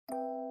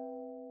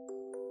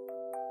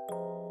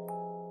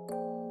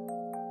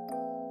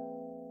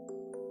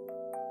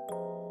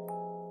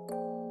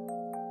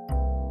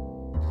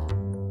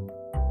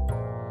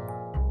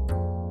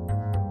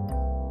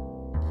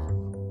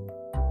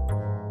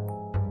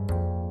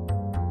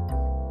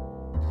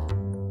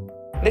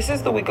This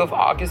is the week of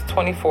August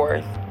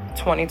 24th,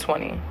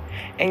 2020,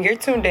 and you're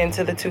tuned in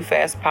to the Too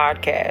Fast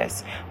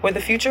podcast, where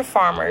the future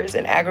farmers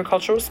and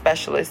agricultural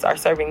specialists are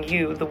serving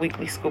you the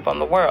weekly scoop on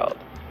the world.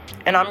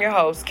 And I'm your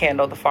host,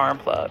 Kandeaux, the Farm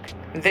Plug.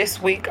 This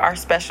week, our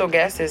special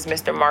guest is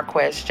Mr.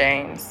 Marquess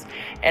James,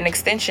 an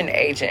extension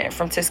agent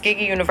from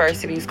Tuskegee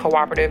University's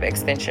Cooperative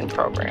Extension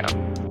Program.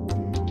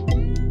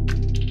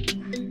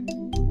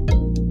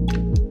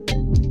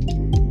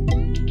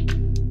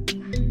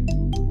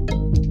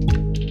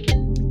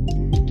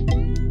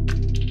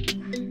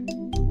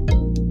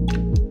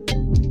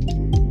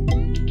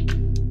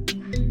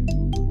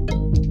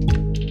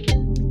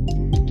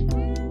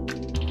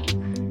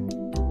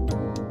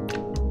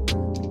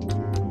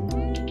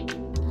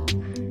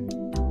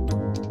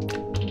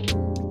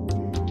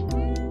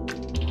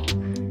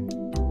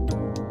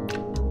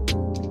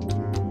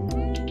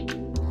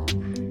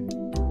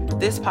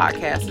 This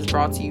podcast is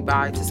brought to you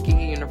by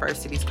Tuskegee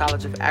University's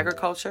College of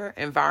Agriculture,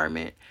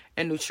 Environment,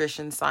 and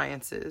Nutrition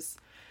Sciences,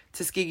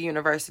 Tuskegee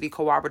University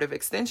Cooperative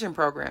Extension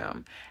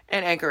Program,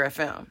 and Anchor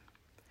FM.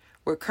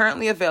 We're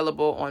currently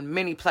available on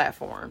many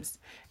platforms,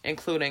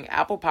 including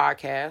Apple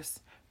Podcasts,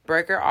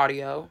 Breaker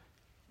Audio,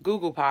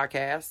 Google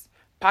Podcasts,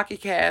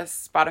 Pocket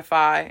Casts,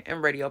 Spotify,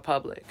 and Radio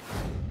Public.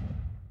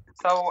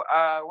 So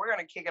we're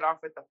going to kick it off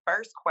with the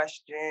first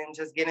question,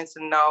 just getting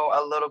to know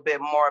a little bit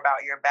more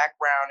about your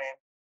background and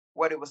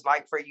what it was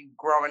like for you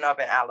growing up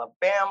in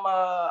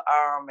Alabama,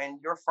 and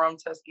you're from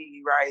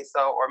Tuskegee, right?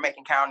 So, or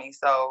Macon County.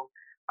 So,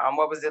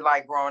 what was it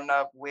like growing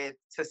up with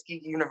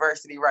Tuskegee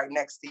University right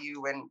next to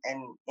you, and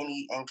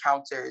any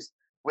encounters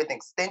with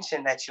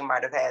extension that you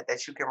might have had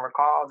that you can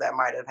recall that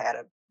might have had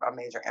a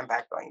major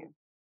impact on you?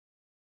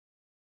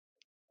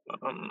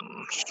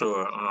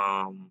 Sure.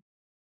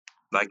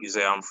 Like you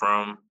said, I'm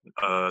from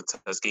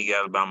Tuskegee,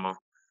 Alabama.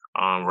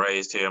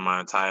 Raised here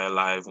my entire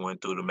life.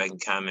 Went through the Macon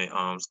County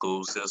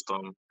school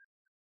system.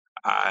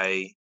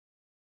 I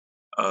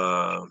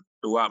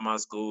throughout my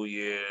school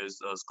years,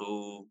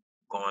 school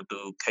going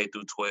through K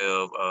through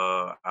 12,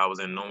 I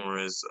was in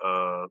numerous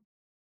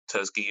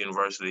Tuskegee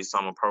University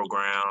summer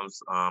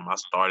programs. I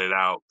started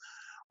out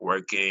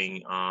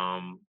working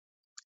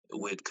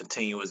with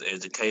continuous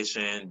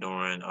education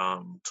during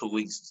 2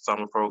 weeks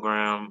summer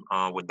program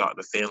with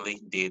Dr. Finley.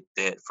 Did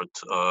that for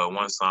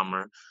one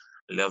summer,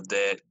 left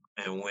that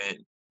and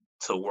went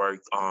to work.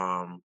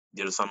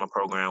 Did a summer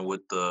program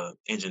with the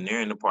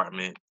engineering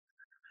department.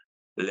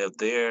 Left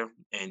there,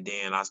 and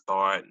then I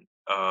started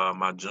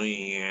my junior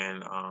year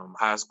in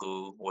high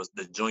school. Was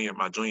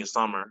my junior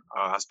summer.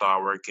 I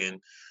started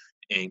working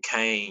in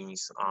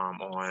Canes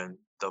on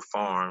the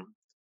farm,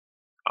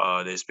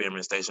 the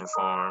experiment station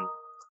farm,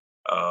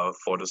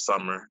 for the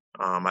summer.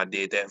 I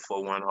did that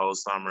for one whole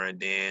summer, and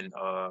then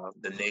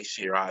the next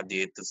year I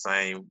did the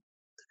same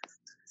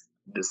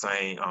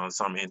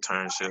summer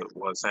internship,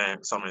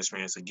 summer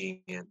experience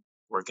again,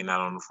 working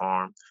out on the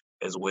farm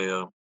as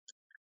well.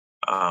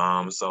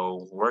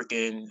 So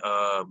working,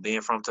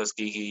 being from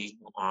Tuskegee,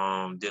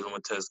 dealing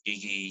with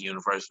Tuskegee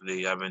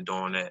University, I've been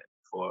doing that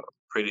for a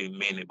pretty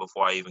minute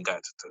before I even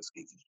got to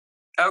Tuskegee.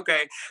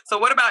 Okay, so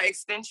what about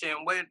extension?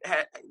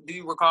 Do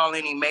you recall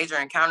any major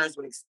encounters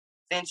with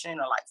extension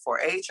or like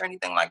 4-H or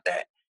anything like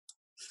that?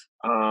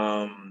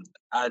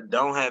 I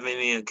don't have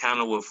any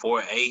encounter with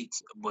 4-H,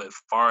 but as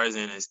far as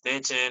an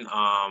extension,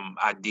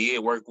 I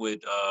did work with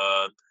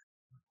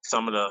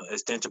some of the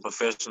extension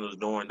professionals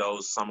during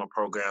those summer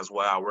programs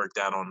where I worked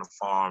out on the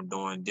farm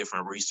doing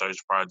different research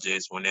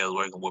projects when they were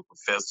working with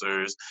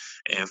professors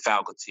and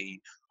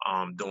faculty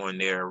doing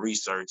their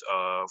research.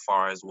 As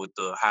far as with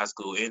the high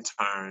school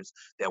interns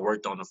that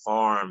worked on the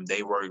farm,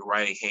 they worked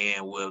right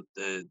hand with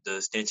the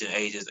extension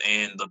agents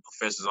and the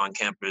professors on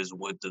campus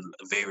with the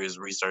various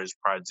research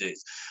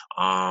projects.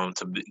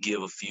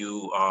 Give a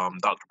few,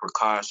 Dr.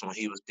 Prakash, when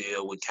he was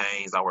still with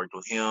Canes, I worked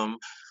with him.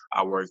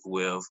 I worked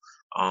with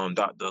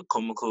Dr.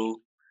 Kumaku.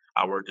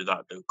 I worked with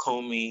Dr.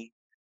 Kumi,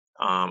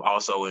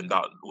 also with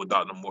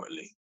Dr.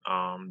 Mortley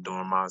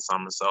during my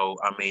summer. So,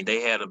 I mean,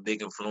 they had a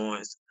big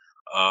influence,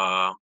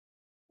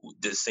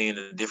 just seeing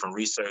the different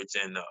research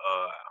and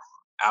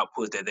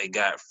output that they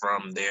got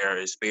from their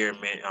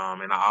experiment.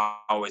 And I've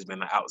always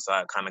been an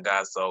outside kind of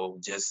guy, so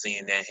just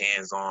seeing that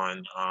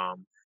hands-on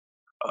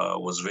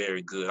was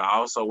very good. I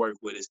also worked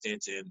with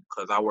extension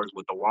because I worked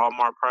with the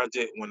Walmart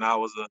project when I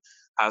was a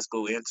high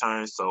school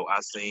intern. So I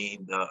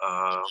seen the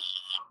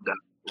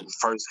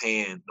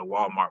firsthand the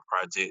Walmart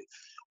project,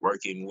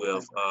 working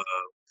with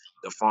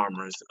the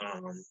farmers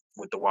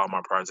with the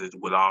Walmart project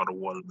with all the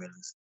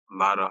watermelons. A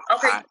lot of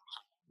hot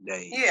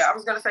days. Yeah, I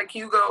was gonna say,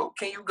 can you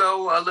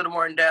go a little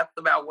more in depth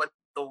about what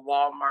the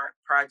Walmart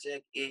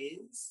project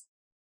is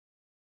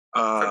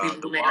for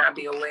people who may not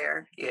be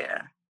aware?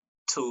 Yeah.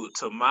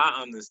 To my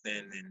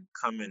understanding,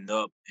 coming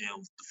up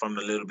and from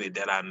the little bit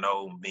that I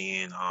know,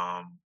 being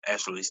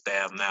actually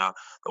staff now,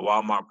 the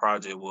Walmart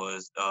project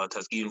was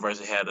Tuskegee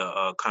University had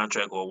a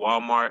contract with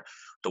Walmart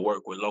to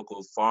work with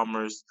local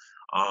farmers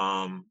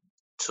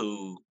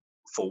to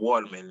for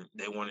watermelon.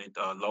 They wanted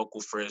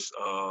local fresh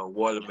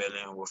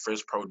watermelon with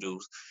fresh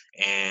produce,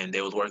 and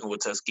they was working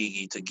with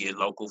Tuskegee to get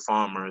local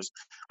farmers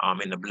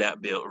in the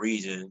Black Belt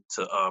region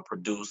to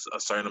produce a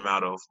certain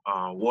amount of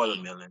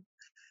watermelon.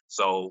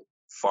 So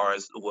far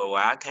as well,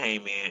 I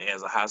came in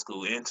as a high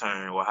school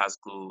intern,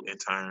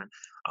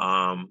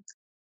 um,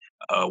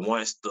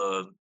 once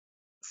the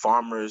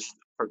farmers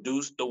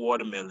produced the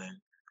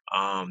watermelon.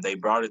 They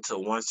brought it to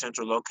one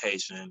central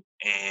location,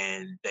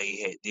 and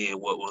they did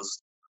what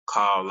was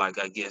called, like,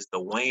 I guess,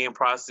 the weighing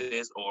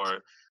process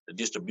or the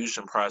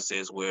distribution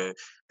process, where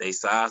they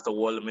sized the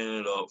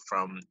watermelon up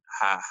from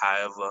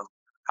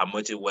how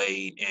much it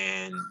weighed,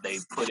 and they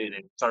put it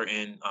in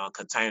certain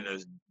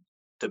containers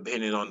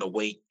depending on the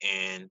weight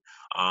and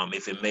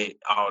if it met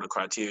all the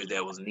criteria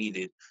that was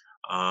needed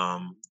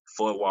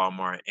for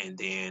Walmart, and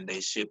then they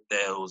shipped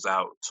those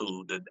out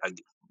to I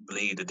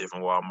believe the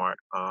different Walmart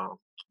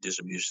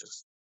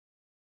distributions.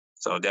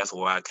 So that's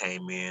why I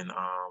came in,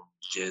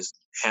 just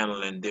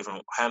handling a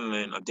different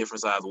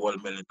size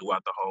watermelon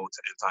throughout the whole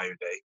entire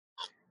day.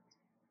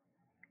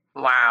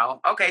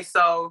 Wow. Okay,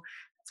 so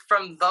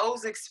from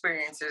those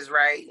experiences,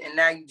 right? And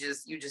now you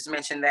just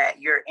mentioned that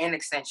you're in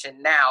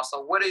extension now.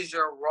 So what is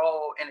your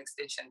role in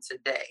extension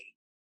today?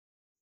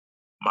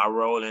 My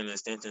role in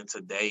extension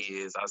today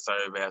is I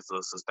serve as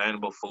a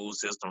sustainable food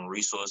system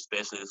resource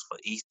specialist for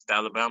East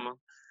Alabama,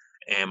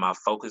 and my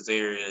focus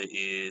area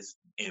is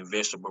in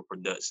vegetable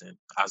production.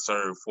 I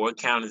serve 4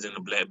 counties in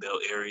the Black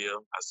Belt area.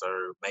 I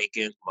serve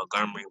Macon,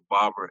 Montgomery,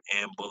 Barber,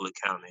 and Bullitt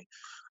County.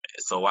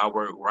 So I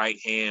work right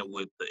hand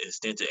with the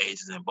extension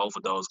agents in both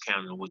of those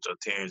counties, which are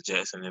Terrence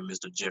Jackson and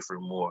Mr. Jeffrey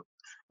Moore,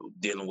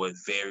 dealing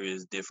with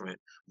various different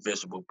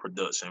vegetable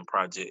production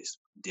projects,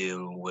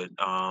 dealing with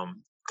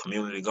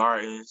community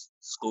gardens,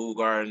 school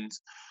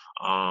gardens,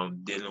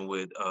 dealing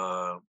with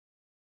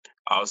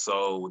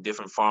also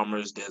different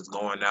farmers that's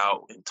going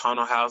out in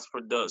tunnel house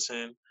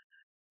production,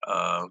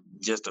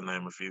 just to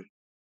name a few.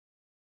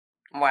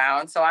 Wow.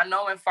 And so I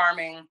know in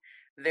farming,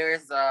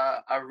 there's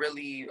a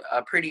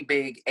pretty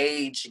big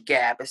age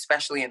gap,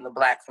 especially in the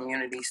Black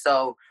community.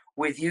 So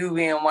with you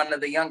being one of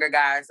the younger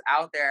guys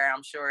out there,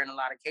 I'm sure in a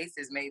lot of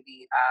cases,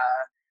 maybe,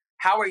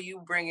 how are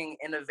you bringing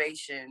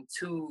innovation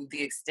to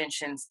the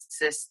extension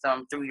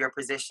system through your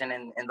position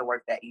and the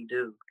work that you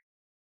do?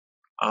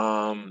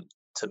 Um,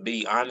 to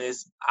be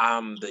honest,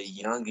 I'm the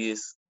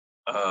youngest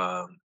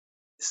uh,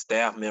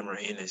 staff member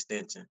in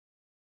extension.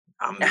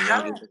 I'm the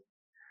youngest.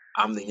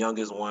 I'm the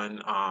youngest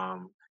one.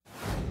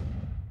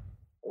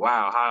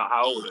 Wow,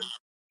 how old are you?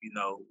 You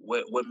know,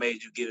 what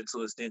made you get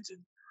into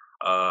extension?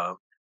 Uh,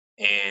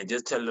 and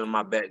just telling them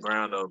my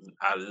background of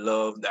I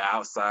love the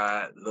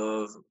outside,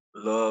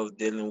 love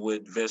dealing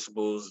with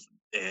vegetables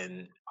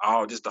and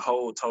all just the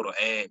whole total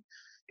ag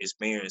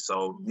experience.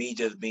 So me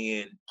just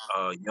being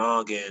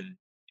young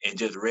and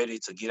just ready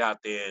to get out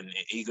there and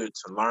eager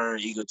to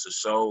learn, eager to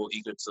show,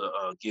 eager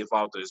to give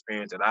out the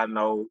experience that I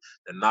know,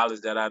 the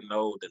knowledge that I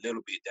know, the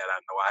little bit that I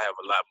know. I have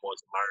a lot more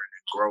to learn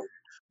and grow,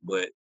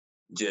 but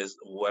just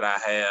what I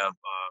have,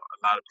 a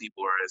lot of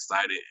people are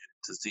excited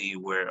to see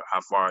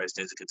how far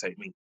extension can take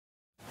me.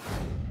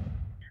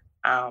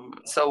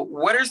 So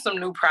what are some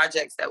new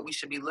projects that we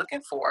should be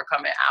looking for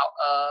coming out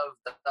of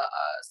the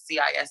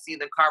CISC,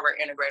 the Carver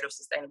Integrative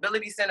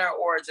Sustainability Center,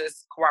 or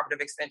just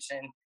cooperative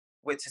extension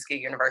with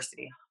Tuskegee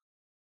University?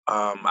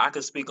 I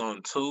could speak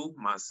on 2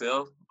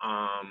 myself.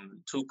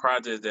 2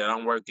 projects that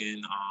I'm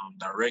working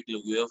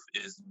directly with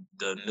is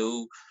the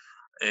new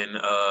and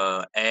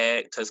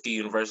Ag Tuskegee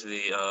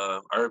University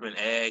Urban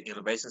Ag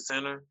Innovation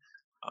Center.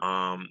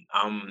 I'm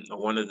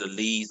one of the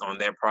leads on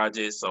that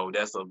project, so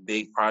that's a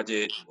big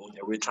project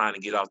that we're trying to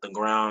get off the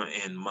ground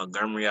in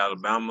Montgomery,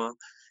 Alabama.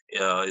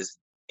 It's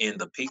in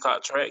the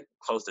Peacock Track,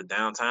 close to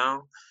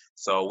downtown.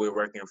 So we're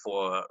working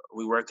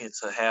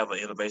to have an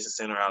innovation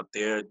center out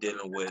there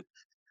dealing with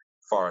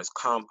far as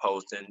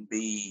composting,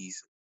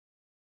 bees,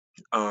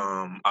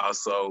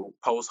 also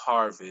post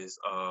harvest,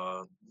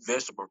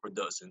 vegetable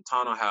production,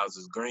 tunnel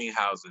houses,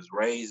 greenhouses,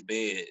 raised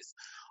beds,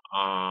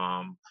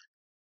 um,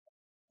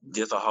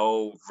 just a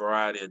whole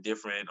variety of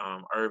different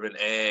urban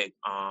ag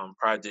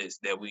projects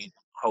that we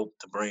hope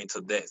to bring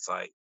to that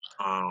site.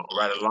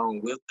 Right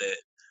along with that,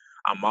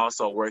 I'm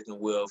also working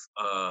with,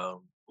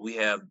 we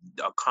have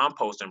a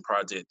composting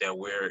project that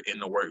we're in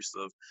the works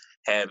of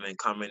having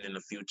coming in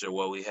the future,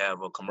 where we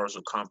have a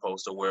commercial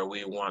composter where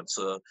we want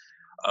to,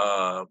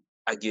 uh,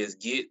 I guess,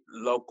 get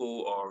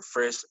local or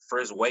fresh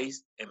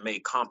waste and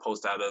make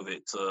compost out of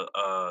it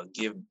to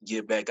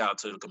give back out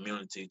to the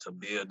community to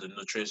build the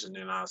nutrition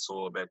in our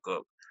soil back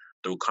up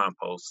through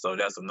compost. So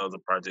that's another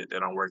project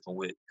that I'm working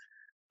with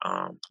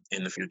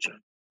in the future.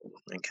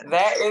 Okay.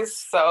 That is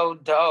so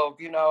dope.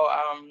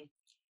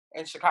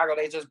 In Chicago,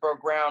 they just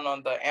broke ground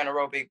on the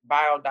anaerobic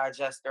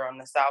biodigester on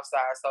the south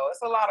side. So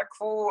it's a lot of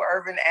cool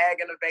urban ag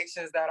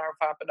innovations that are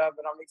popping up,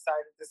 and I'm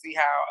excited to see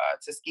how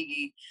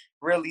Tuskegee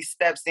really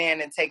steps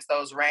in and takes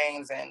those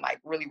reins and like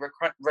really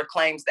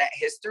reclaims that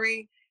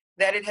history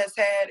that it has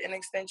had an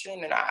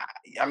extension? And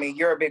I mean,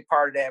 you're a big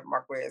part of that,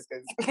 Marquess,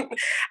 because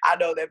I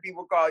know that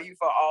people call you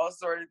for all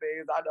sorts of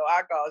things. I know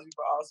I call you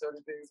for all sorts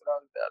of things when I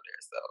was down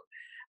there. So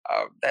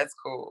that's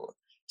cool.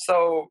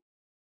 So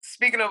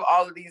speaking of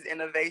all of these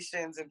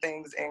innovations and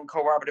things in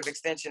cooperative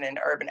extension and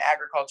urban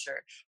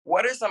agriculture,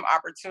 what are some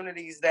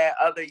opportunities that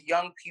other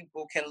young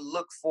people can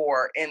look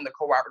for in the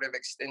cooperative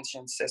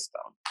extension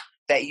system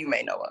that you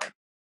may know of?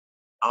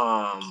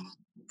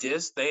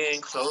 Just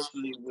staying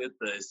closely with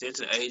the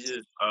extension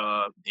agent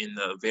in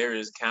the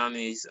various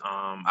counties.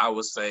 I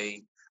would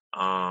say,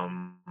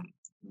 um,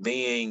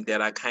 being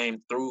that I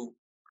came through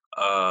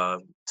uh,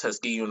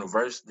 Tuskegee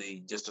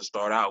University just to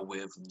start out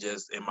with,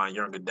 just in my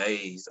younger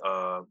days,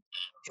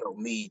 helped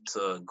me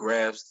to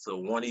grasp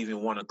to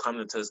even want to come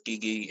to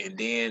Tuskegee. And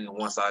then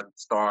once I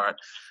start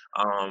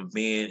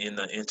being in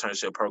the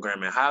internship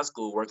program in high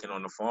school, working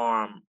on the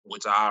farm,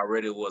 which I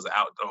already was an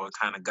outdoor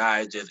kind of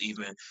guy, just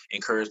even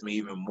encouraged me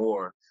even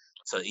more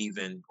to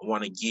even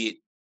want to get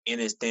in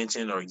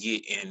extension or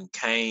get in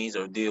canes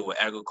or deal with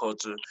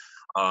agriculture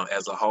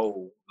as a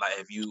whole. Like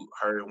if you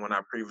heard when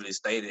I previously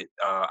stated,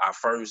 I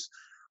first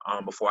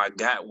before I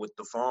got with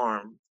the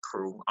farm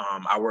crew,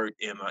 I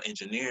worked in an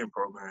engineering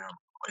program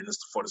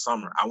for the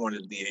summer. I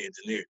wanted to be an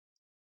engineer,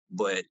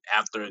 but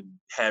after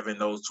having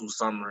those 2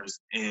 summers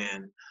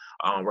and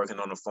working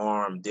on the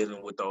farm,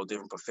 dealing with those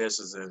different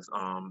professors and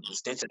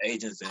extension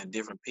agents and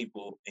different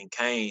people in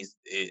canes,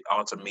 it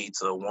altered me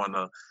to want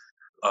to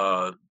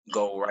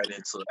go right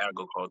into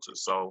agriculture.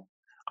 So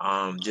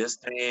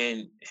just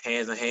staying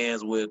hands in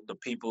hands with the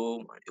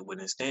people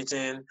with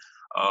extension,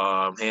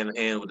 hand in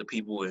hand with the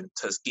people in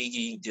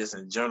Tuskegee, just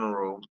in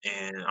general.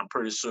 And I'm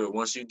pretty sure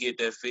once you get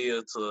that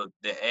feel to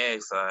the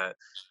ag side,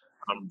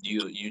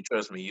 you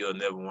trust me, you'll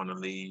never want to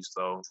leave.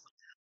 So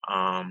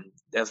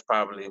that's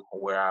probably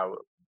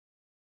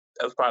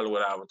that's probably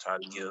what I would try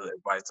to give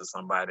advice to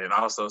somebody, and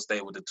also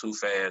stay with the Too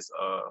Fast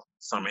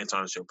summer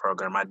internship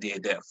program. I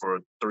did that for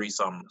 3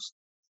 summers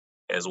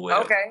as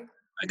well. Okay.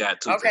 I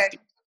got 2 Okay. Tuskegee.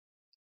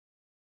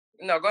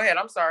 No, go ahead.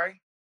 I'm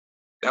sorry.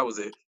 That was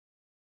it.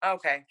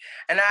 Okay.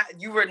 And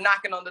you were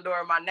knocking on the door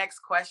of my next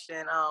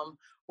question.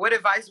 What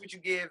advice would you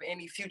give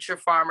any future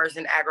farmers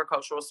and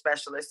agricultural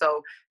specialists?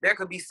 So there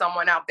could be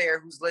someone out there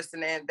who's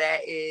listening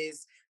that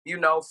is,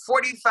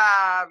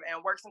 45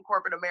 and works in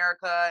corporate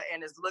America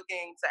and is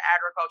looking to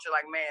agriculture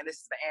like, man, this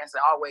is the answer,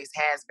 always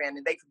has been.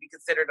 And they could be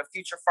considered a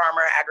future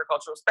farmer,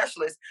 agricultural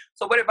specialist.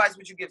 So what advice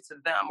would you give to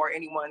them or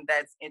anyone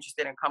that's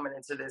interested in coming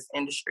into this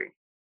industry?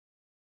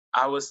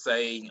 I would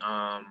say,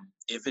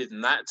 if it's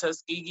not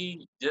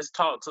Tuskegee, just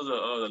talk to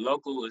the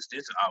local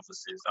extension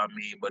offices. I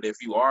mean, but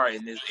if you are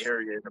in this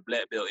area, in the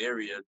Black Belt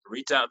area,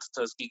 reach out to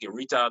Tuskegee,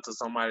 reach out to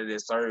somebody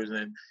that serves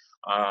in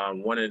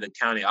one of the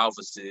county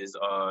offices,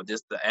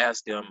 just to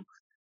ask them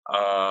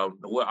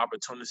what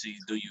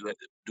opportunities do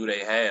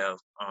they have.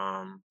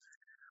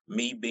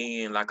 Me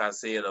being, like I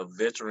said, a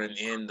veteran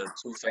in the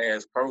Too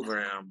Fast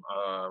program,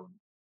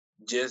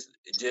 just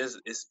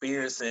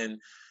experiencing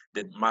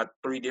my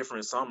 3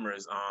 different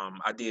summers.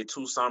 I did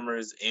 2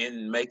 summers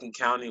in Macon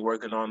County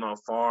working on a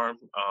farm.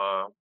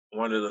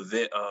 One of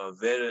the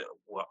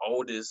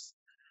oldest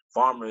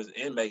farmers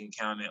in Macon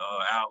County,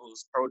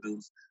 Al's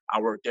Produce. I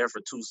worked there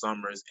for 2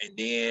 summers, and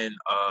then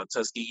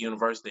Tuskegee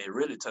University,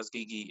 really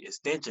Tuskegee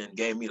Extension,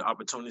 gave me the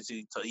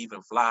opportunity to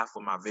even fly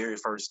for my very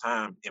first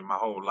time in my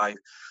whole life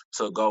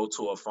to go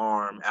to a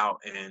farm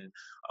out in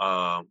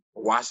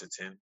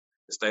Washington,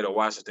 the state of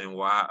Washington,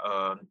 where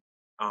I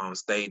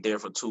stayed there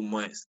for 2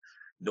 months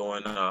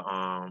doing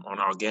on an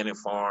organic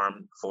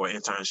farm for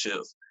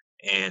internships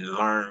and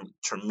learned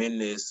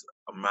tremendous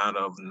amount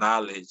of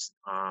knowledge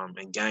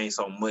and gained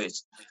so much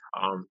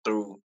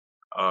through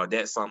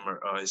that summer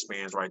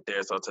experience right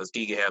there. So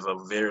Tuskegee has a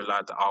very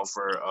lot to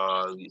offer.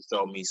 It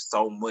showed me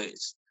so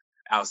much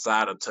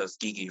outside of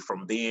Tuskegee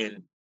from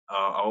being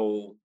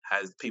old,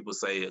 as people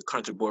say, a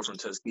country boy from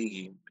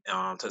Tuskegee.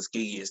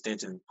 Tuskegee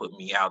Extension put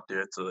me out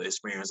there to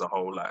experience a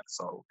whole lot.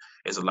 So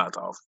it's a lot to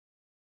offer.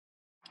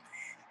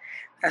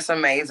 That's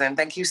amazing.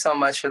 Thank you so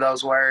much for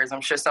those words.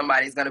 I'm sure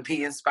somebody's going to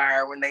be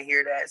inspired when they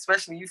hear that,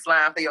 especially you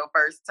flying for your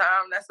first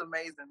time. That's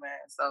amazing,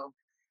 man. So,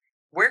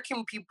 where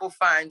can people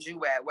find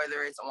you at?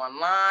 Whether it's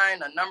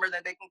online, a number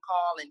that they can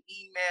call, an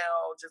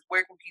email, just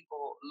where can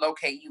people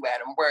locate you at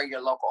and where are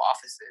your local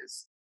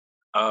offices?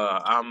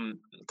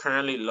 I'm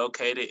currently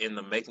located in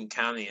the Macon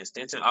County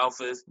Extension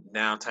Office,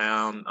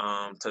 downtown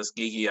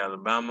Tuskegee,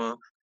 Alabama.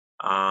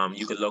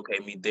 You can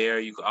locate me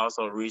there. You can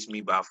also reach me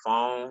by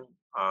phone.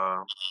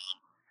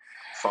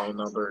 Phone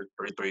number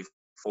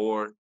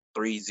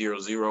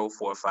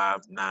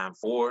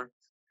 334-300-4594.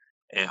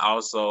 And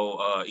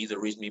also either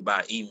reach me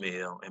by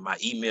email. And my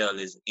email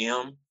is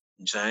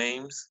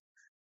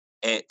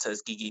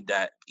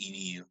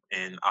mjames@tuskegee.edu,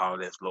 and all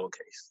that's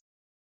lowercase.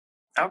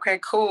 Okay,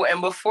 cool.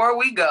 And before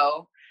we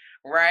go,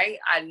 right,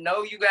 I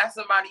know you got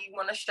somebody you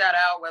want to shout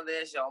out, whether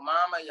it's your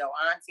mama, your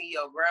auntie,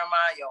 your grandma,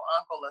 your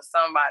uncle, or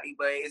somebody.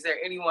 But is there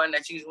anyone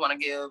that you just want to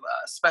give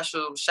a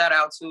special shout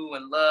out to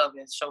and love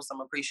and show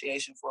some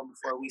appreciation for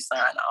before we sign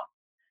off?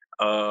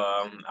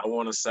 I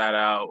want to shout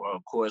out,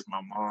 of course,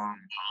 my mom.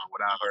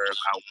 Without her, I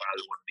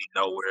probably wouldn't be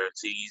nowhere.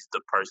 She's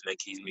the person that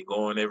keeps me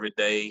going every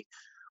day.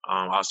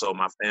 Also,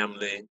 my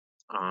family.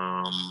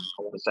 I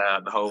want to shout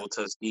out the whole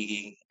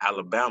Tuskegee,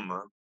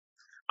 Alabama,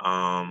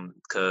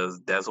 because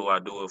that's who I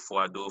do it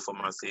for. I do it for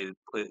my city,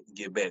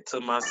 get back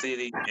to my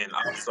city, and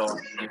also I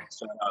want to give a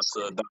shout out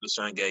to Dr.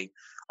 Shungay.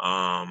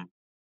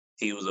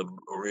 He was a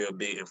real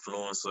big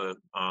influencer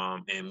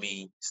in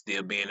me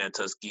still being at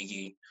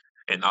Tuskegee,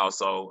 and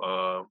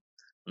also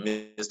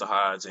Mr.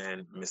 Hodge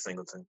and Miss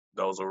Singleton.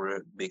 Those are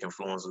real big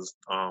influences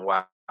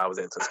while I was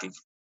at Tuskegee.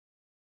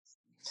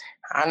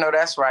 I know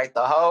that's right.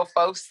 The whole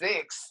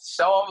 4-6.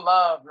 Show them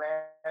love,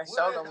 man.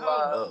 Show them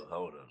love.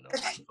 Hold up. No.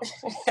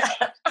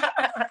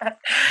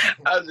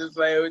 I was just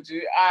playing with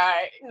you. All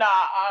right.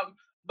 Nah,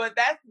 but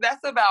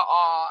that's about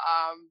all.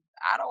 I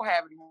don't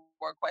have any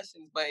more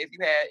questions, but if you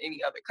had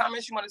any other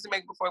comments you wanted to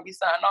make before we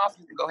sign off,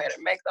 you can go ahead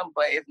and make them.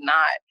 But if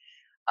not,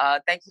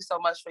 thank you so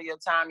much for your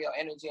time, your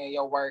energy, and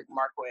your work,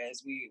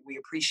 Marquess. We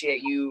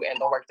appreciate you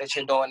and the work that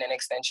you're doing in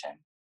Extension.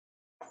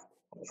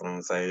 I'm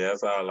gonna say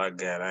that's all I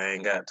got. I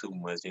ain't got too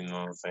much, you know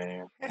what I'm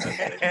saying?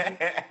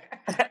 Hey,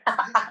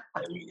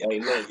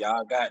 look,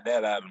 y'all got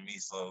that out of me,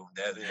 so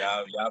that's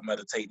y'all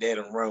better take that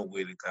and run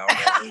with it. Cause I don't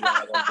know when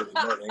y'all gonna get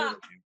another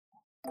interview.